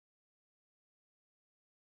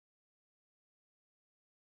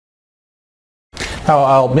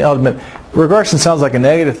I'll admit, regression sounds like a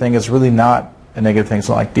negative thing. It's really not a negative thing. It's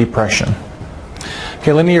not like depression.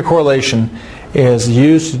 Okay, linear correlation is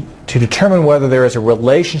used to determine whether there is a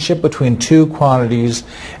relationship between two quantities,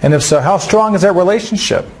 and if so, how strong is that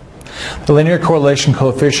relationship? The linear correlation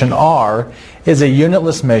coefficient R is a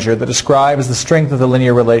unitless measure that describes the strength of the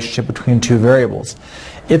linear relationship between two variables.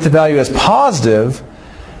 If the value is positive,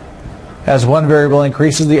 as one variable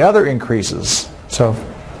increases, the other increases. So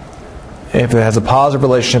if it has a positive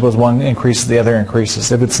relationship, as one increases, the other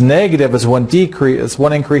increases. If it's negative, as one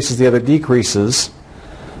increases, the other decreases.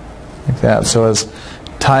 Like that. So as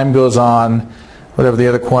time goes on, whatever the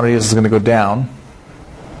other quantity is going to go down.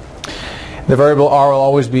 The variable R will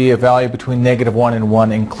always be a value between -1 and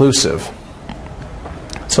 1 inclusive.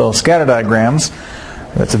 So scatter diagrams,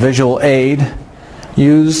 that's a visual aid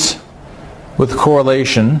used with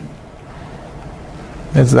correlation.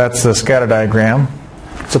 That's the scatter diagram.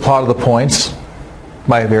 It's a plot of the points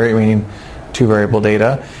by meaning two variable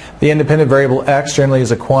data. The independent variable x generally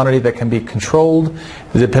is a quantity that can be controlled.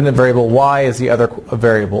 The dependent variable y is the other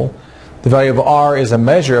variable. The value of R is a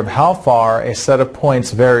measure of how far a set of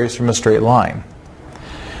points varies from a straight line.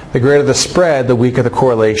 The greater the spread, the weaker the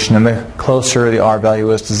correlation, and the closer the R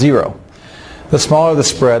value is to 0. The smaller the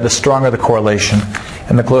spread, the stronger the correlation,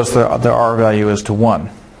 and the closer the R value is to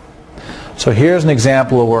 1. So here's an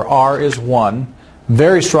example of where R is 1.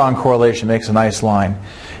 Very strong correlation, makes a nice line.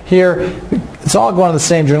 Here, it's all going in the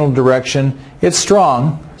same general direction. It's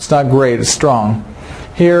strong. It's not great. It's strong.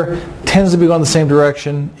 Here, tends to be going in the same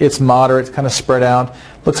direction. It's moderate. It's kind of spread out.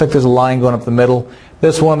 Looks like there's a line going up the middle.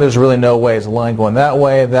 This one, there's really no way. There's a line going that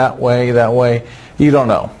way, that way, that way. You don't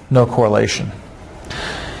know. No correlation.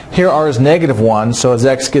 Here, R is -1, so as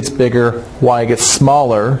x gets bigger, y gets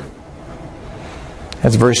smaller.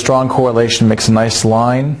 Has a very strong correlation, makes a nice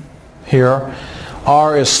line here.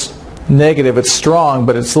 R is negative, it's strong,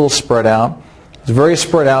 but it's a little spread out. It's very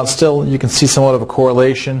spread out. Still, you can see somewhat of a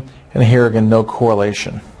correlation, and here again, no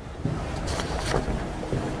correlation.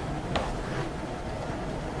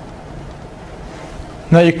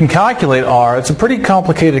 Now you can calculate R. It's a pretty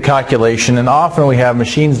complicated calculation, and often we have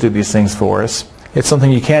machines do these things for us. It's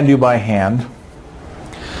something you can do by hand.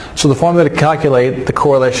 So the formula to calculate the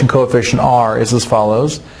correlation coefficient R is as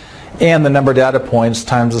follows. And the number of data points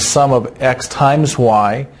times the sum of x times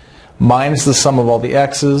y minus the sum of all the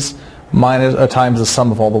x's times the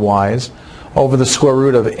sum of all the y's over the square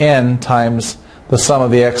root of n times the sum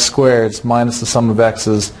of the x squareds minus the sum of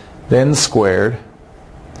x's then squared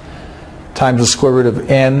times the square root of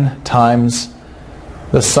n times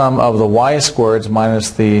the sum of the y squareds minus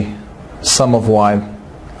the sum of y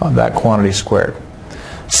of that quantity squared.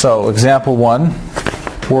 So example 1,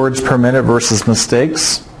 words per minute versus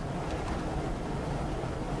mistakes.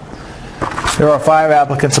 There are 5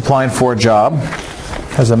 applicants applying for a job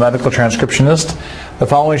as a medical transcriptionist. The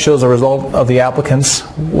following shows the result of the applicants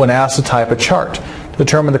when asked to type a chart to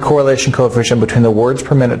determine the correlation coefficient between the words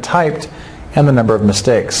per minute typed and the number of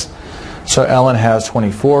mistakes. So Ellen has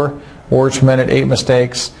 24 words per minute, 8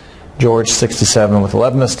 mistakes. George 67 with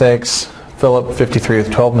 11 mistakes. Philip 53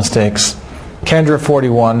 with 12 mistakes. Kendra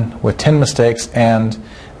 41 with 10 mistakes. And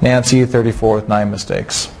Nancy 34 with 9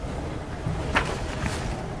 mistakes.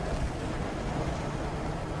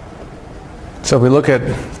 So if we look at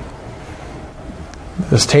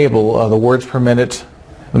this table, the words per minute,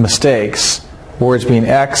 the mistakes, words being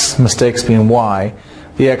x, mistakes being y,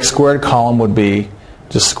 the x squared column would be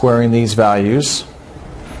just squaring these values.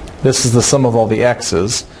 This is the sum of all the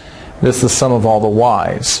x's. This is the sum of all the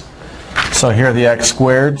y's. So here are the x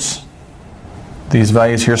squareds, these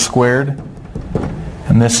values here squared,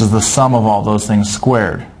 and this is the sum of all those things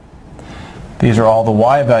squared. These are all the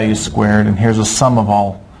y values squared, and here's the sum of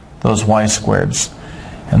all those y squareds.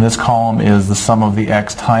 And this column is the sum of the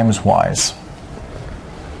x times y's.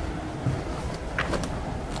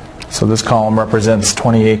 So this column represents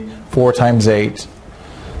 24 times 8,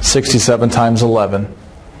 67 times 11,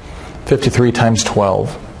 53 times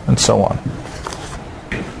 12, and so on.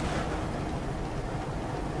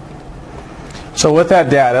 So with that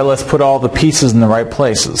data, let's put all the pieces in the right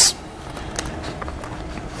places.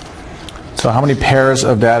 So how many pairs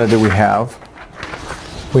of data do we have?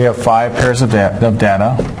 We have 5 pairs of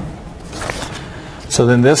data. So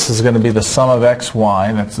then this is going to be the sum of x,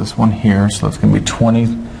 y. That's this one here. So that's going to be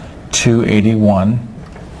 2281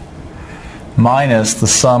 minus the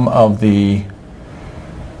sum of the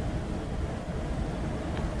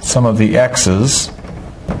x's,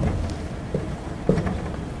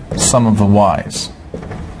 sum of the y's.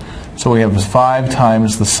 So we have 5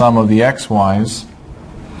 times the sum of the xy's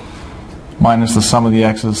minus the sum of the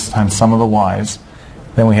x's times sum of the y's.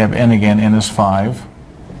 Then we have n again, n is 5.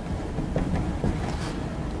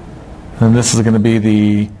 And this is going to be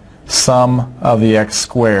the sum of the x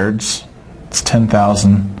squareds. It's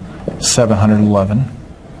 10,711.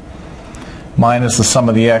 Minus the sum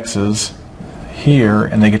of the x's here,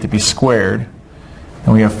 and they get to be squared.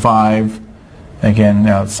 And we have 5. Again,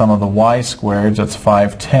 now the sum of the y squareds, that's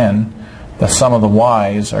 510. The sum of the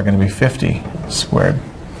y's are going to be 50 squared.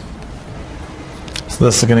 So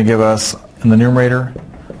this is going to give us, in the numerator,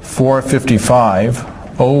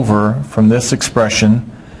 455 over, from this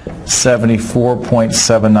expression,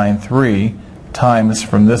 74.793 times,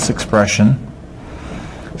 from this expression,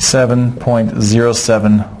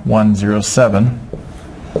 7.07107.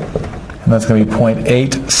 And that's going to be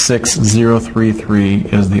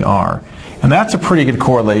 0.86033 is the R. And that's a pretty good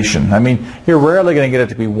correlation. I mean, you're rarely going to get it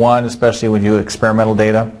to be 1, especially when you do experimental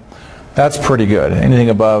data. That's pretty good. Anything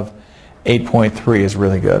above 8.3 is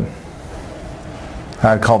really good.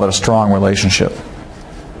 I'd call that a strong relationship.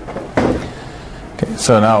 Okay,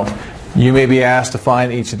 so now you may be asked to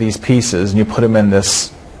find each of these pieces, and you put them in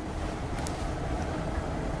this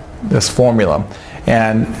formula.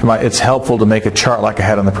 And it's helpful to make a chart like I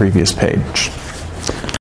had on the previous page.